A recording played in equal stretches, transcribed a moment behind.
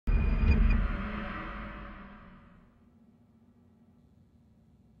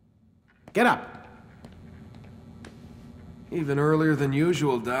Get up. Even earlier than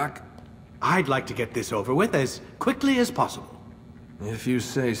usual, Doc. I'd like to get this over with as quickly as possible. If you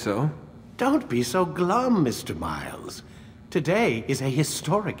say so. Don't be so glum, Mr. Miles. Today is a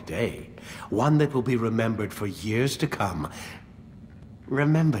historic day. One that will be remembered for years to come.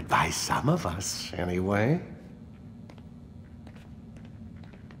 Remembered by some of us, anyway.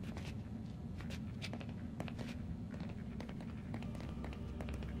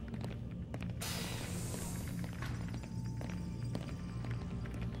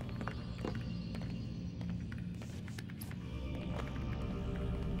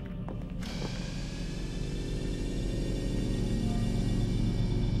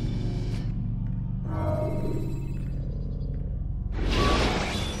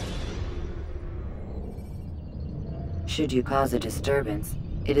 Should you cause a disturbance,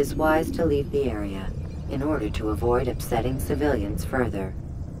 it is wise to leave the area in order to avoid upsetting civilians further.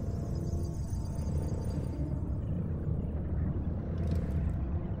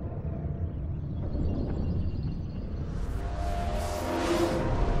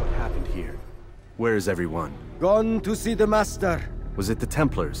 What happened here? Where is everyone? Gone to see the Master. Was it the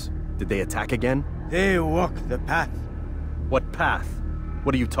Templars? Did they attack again? They walk the path. What path?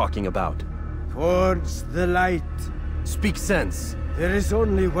 What are you talking about? Towards the light. Speak sense. There is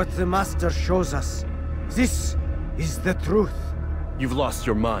only what the Master shows us. This is the truth. You've lost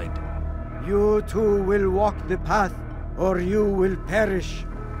your mind. You too will walk the path, or you will perish.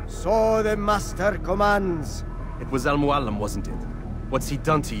 So the Master commands. It was Mualim, wasn't it? What's he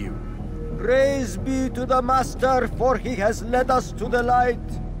done to you? Praise be to the Master, for he has led us to the light.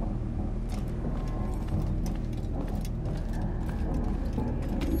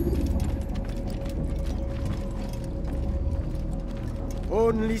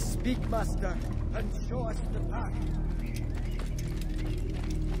 Only speak, Master, and show us the path.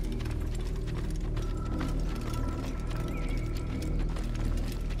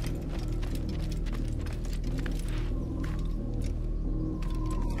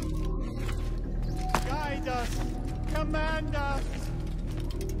 Guide us! Command us!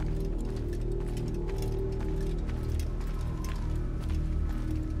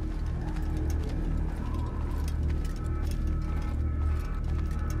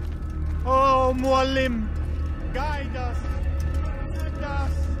 Oh, Mualim! Guide us! Command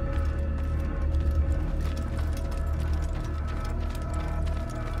us!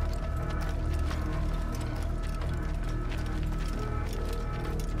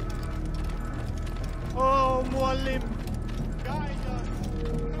 Oh, Mualim! Guide us!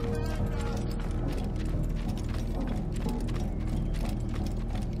 Command us!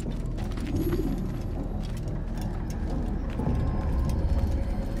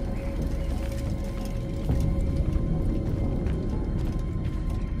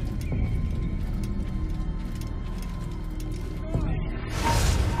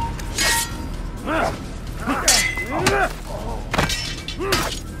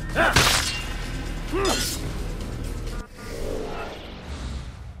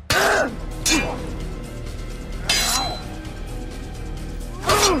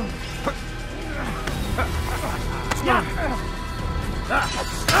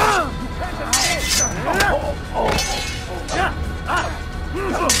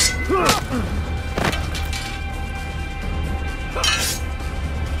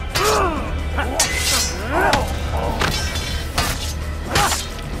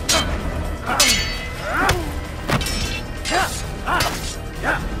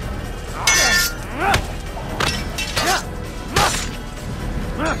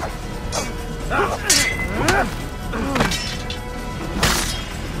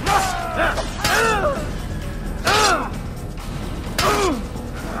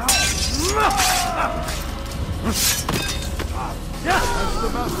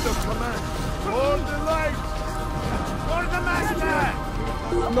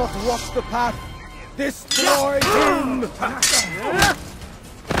 Not walk the path. Destroy him!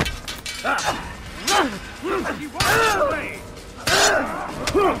 He wants away!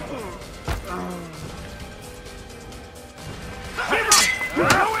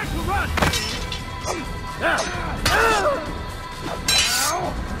 Nowhere to run!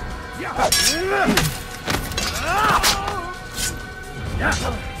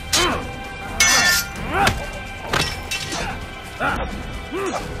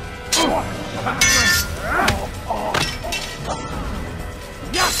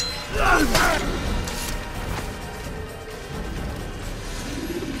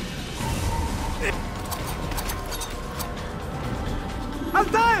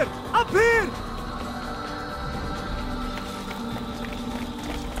 Altair! Up here!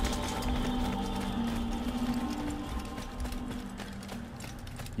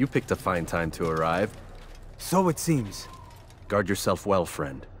 You picked a fine time to arrive. So it seems. Guard yourself well,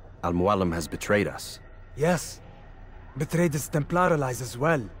 friend. Al-Mualim has betrayed us. Yes. Betrayed his Templar allies as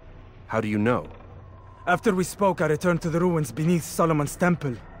well. How do you know? After we spoke, I returned to the ruins beneath Solomon's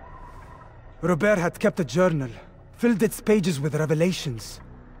temple. Robert had kept a journal, filled its pages with revelations.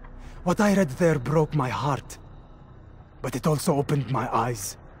 What I read there broke my heart. But it also opened my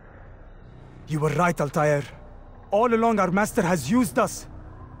eyes. You were right, Altair. All along our master has used us.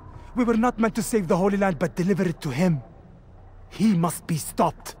 We were not meant to save the Holy Land, but deliver it to him. He must be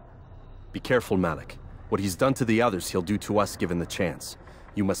stopped. Be careful, Malik. What he's done to the others, he'll do to us given the chance.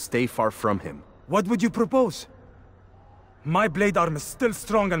 You must stay far from him. What would you propose? My blade arm is still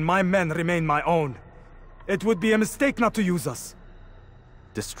strong and my men remain my own. It would be a mistake not to use us.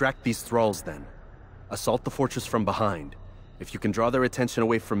 Distract these thralls, then. Assault the fortress from behind. If you can draw their attention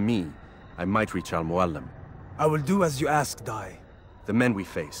away from me, I might reach Al-Mualim. I will do as you ask, Dai. The men we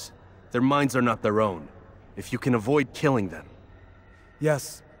face, their minds are not their own. If you can avoid killing them.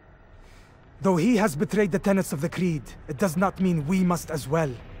 Yes. Though he has betrayed the tenets of the Creed, it does not mean we must as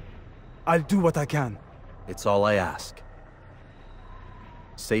well. I'll do what I can. It's all I ask.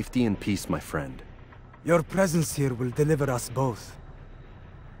 Safety and peace, my friend. Your presence here will deliver us both.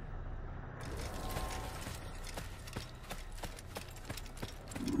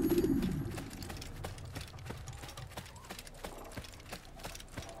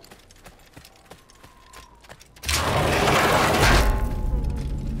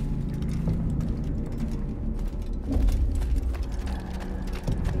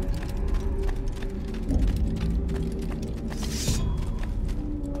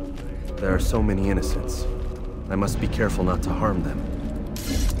 There are so many innocents. I must be careful not to harm them.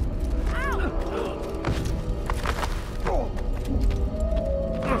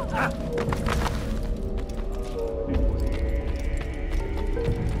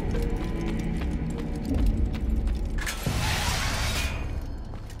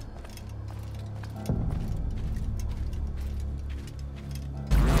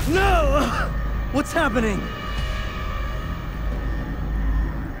 No! What's happening?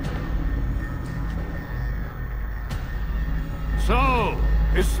 So,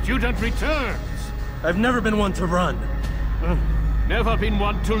 the student returns. I've never been one to run. Never been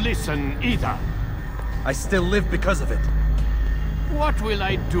one to listen either. I still live because of it. What will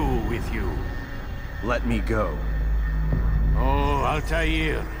I do with you? Let me go. Oh,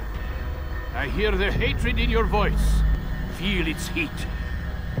 Altaïr. I hear the hatred in your voice. Feel its heat.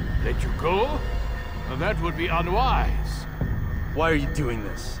 Let you go? That would be unwise. Why are you doing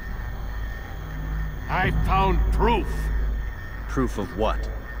this? I found proof. Proof of what?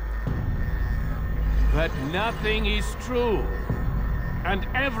 That nothing is true, and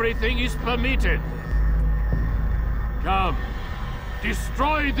everything is permitted. Come,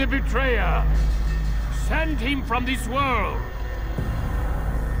 destroy the betrayer. Send him from this world.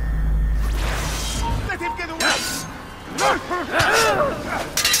 Let him get away!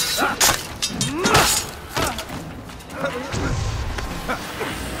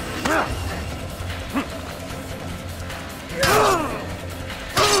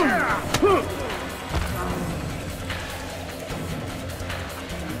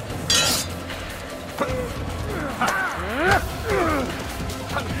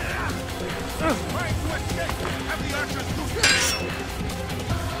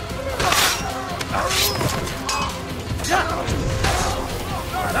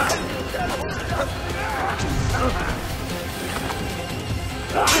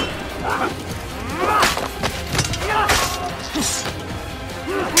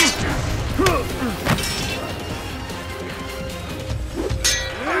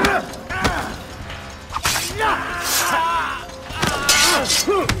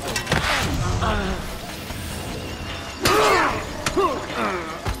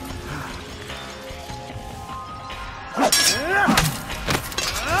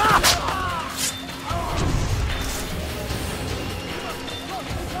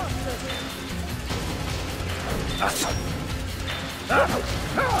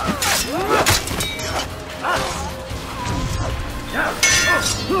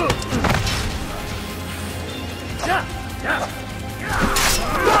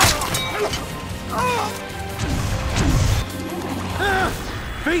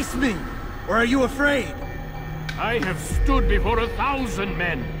 Face me! Or are you afraid? I have stood before 1,000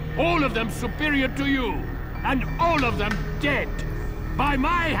 men, all of them superior to you, and all of them dead, by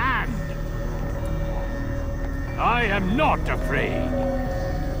my hand. I am not afraid.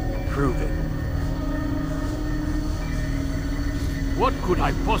 Prove it. What could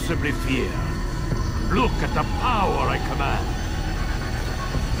I possibly fear? Look at the power I command.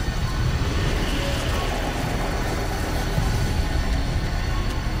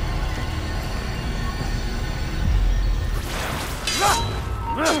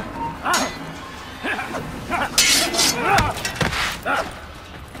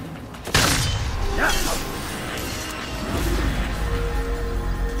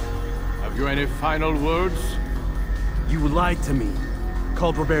 you any final words? You lied to me.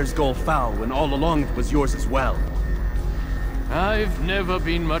 Called Robert's goal foul when all along it was yours as well. I've never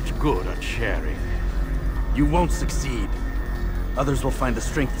been much good at sharing. You won't succeed. Others will find the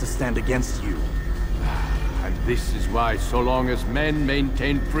strength to stand against you. And this is why, so long as men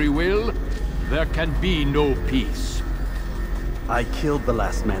maintain free will, there can be no peace. I killed the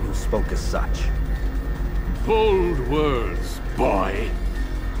last man who spoke as such. Bold words, boy.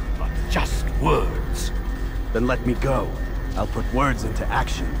 But just words. Then let me go. I'll put words into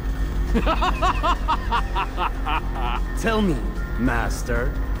action. Tell me, Master,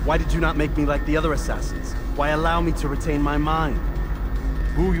 why did you not make me like the other assassins? Why allow me to retain my mind?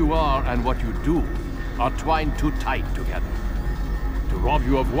 Who you are and what you do are twined too tight together. To rob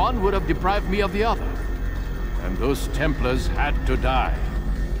you of one would have deprived me of the other. And those Templars had to die.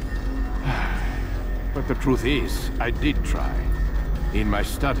 But the truth is, I did try. In my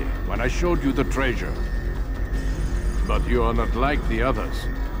study, when I showed you the treasure. But you are not like the others.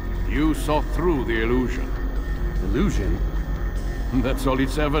 You saw through the illusion. Illusion? That's all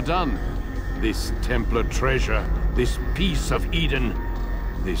it's ever done. This Templar treasure, this piece of Eden,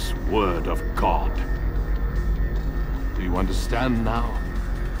 this word of God. Do you understand now?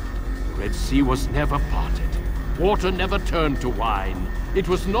 The Red Sea was never parted. Water never turned to wine. It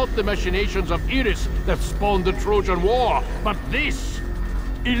was not the machinations of Iris that spawned the Trojan War, but this!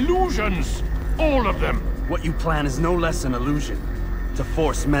 Illusions! All of them! What you plan is no less an illusion. To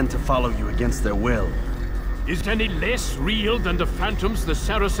force men to follow you against their will. Is it any less real than the phantoms the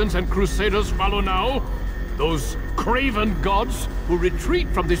Saracens and Crusaders follow now? Those craven gods who retreat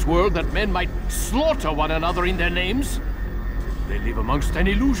from this world that men might slaughter one another in their names? They live amongst an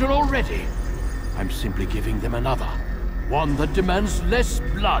illusion already. I'm simply giving them another. One that demands less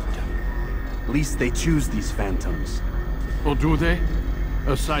blood. At least they choose these phantoms. Or do they?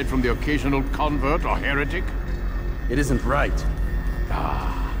 Aside from the occasional convert or heretic? It isn't right.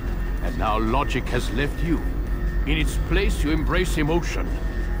 Ah, and now logic has left you. In its place, you embrace emotion.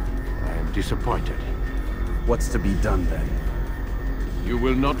 I am disappointed. What's to be done then? You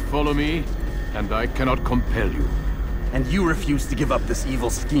will not follow me, and I cannot compel you. And you refuse to give up this evil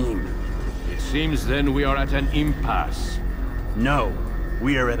scheme. It seems then we are at an impasse. No,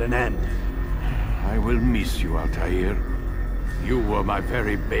 we are at an end. I will miss you, Altair. You were my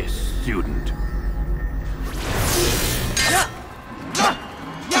very best student.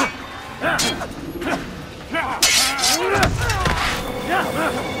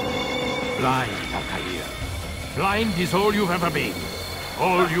 Blind, Altair. Blind is all you've ever been.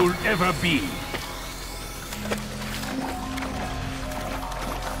 All you'll ever be.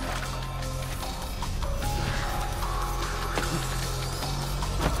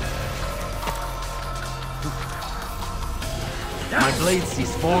 My blade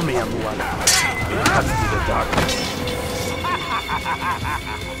sees for me, Mualim. It cuts through the darkness.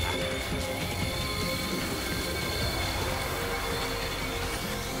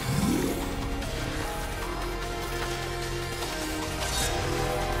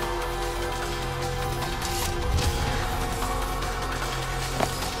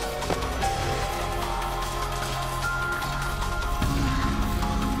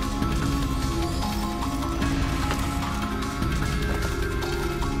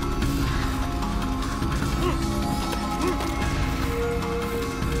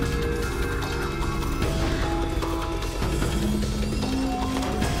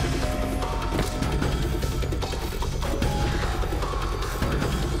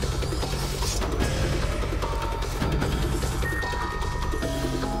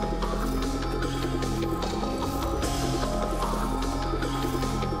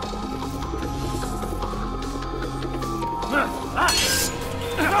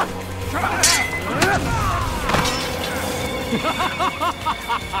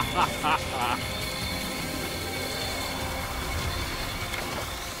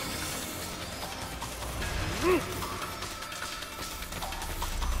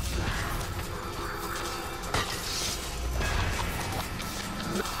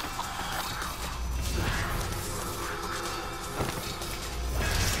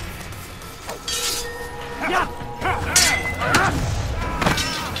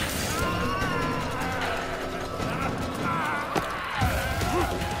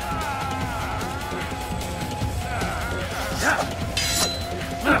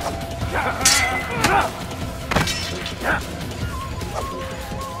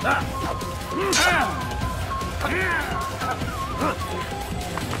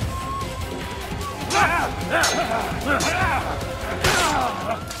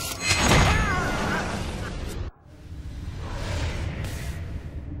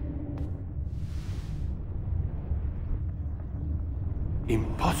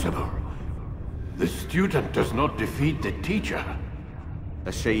 Impossible. The student does not defeat the teacher.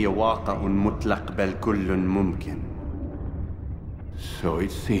 الشيء واقع مطلق بل كل ممكن. So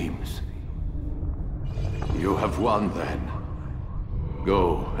it seems. You have won then.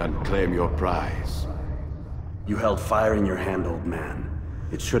 Go and claim your prize. You held fire in your hand, old man.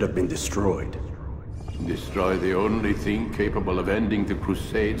 It should have been destroyed. Destroy the only thing capable of ending the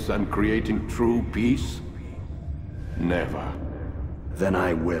Crusades and creating true peace? Never. Then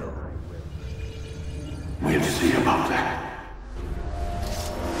I will. We'll see about that.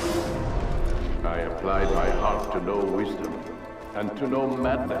 I applied my heart to know wisdom, and to know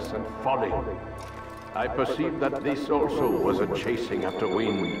madness and folly. I perceived that this also was a chasing after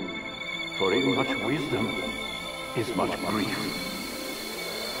wind, for in much wisdom is much grief.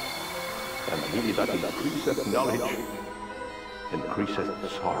 And he that increaseth knowledge increaseth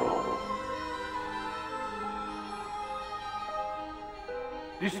sorrow.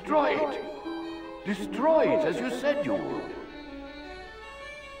 Destroy it! Destroy it, as you said you would.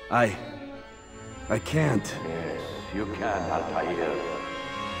 I can't. Yes, you can, Altaïr.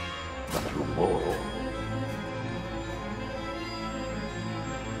 But you won't.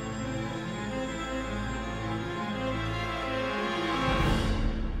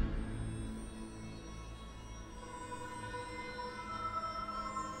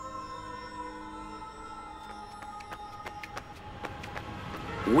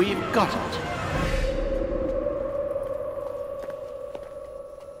 We've got it.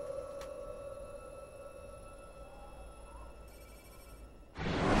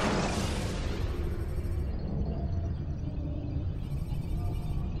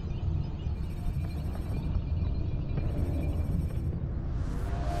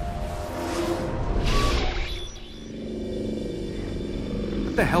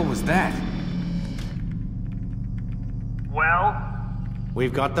 What the hell was that? Well?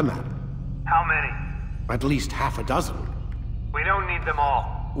 We've got the map. How many? At least half a dozen. We don't need them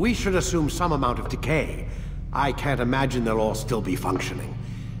all. We should assume some amount of decay. I can't imagine they'll all still be functioning.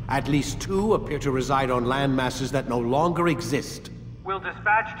 At least 2 appear to reside on land masses that no longer exist. We'll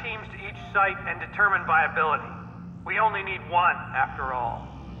dispatch teams to each site and determine viability. We only need 1, after all.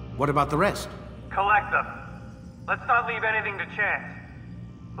 What about the rest? Collect them. Let's not leave anything to chance.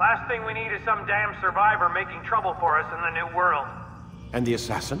 Last thing we need is some damn survivor making trouble for us in the New World. And the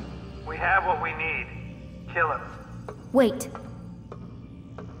assassin? We have what we need. Kill him. Wait.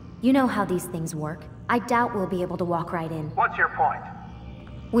 You know how these things work. I doubt we'll be able to walk right in. What's your point?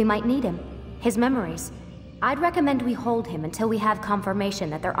 We might need him. His memories. I'd recommend we hold him until we have confirmation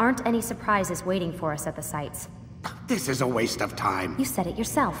that there aren't any surprises waiting for us at the sites. This is a waste of time. You said it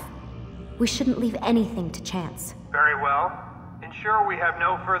yourself. We shouldn't leave anything to chance. Very well. Ensure we have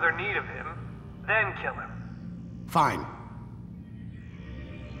no further need of him, then kill him. Fine.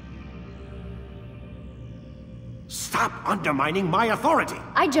 Stop undermining my authority!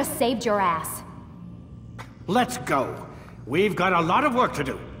 I just saved your ass. Let's go. We've got a lot of work to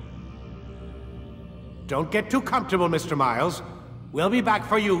do. Don't get too comfortable, Mr. Miles. We'll be back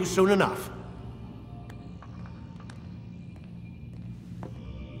for you soon enough.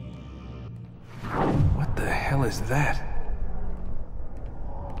 What the hell is that?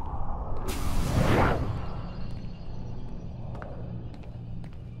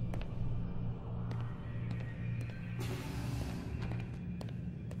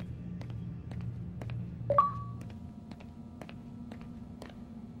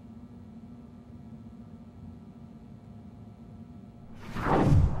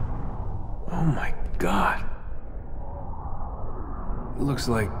 Oh my God. It looks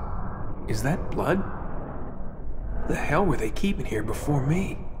like... Is that blood? What the hell were they keeping here before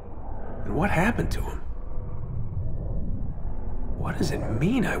me? And what happened to him? What does it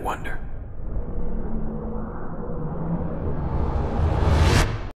mean, I wonder?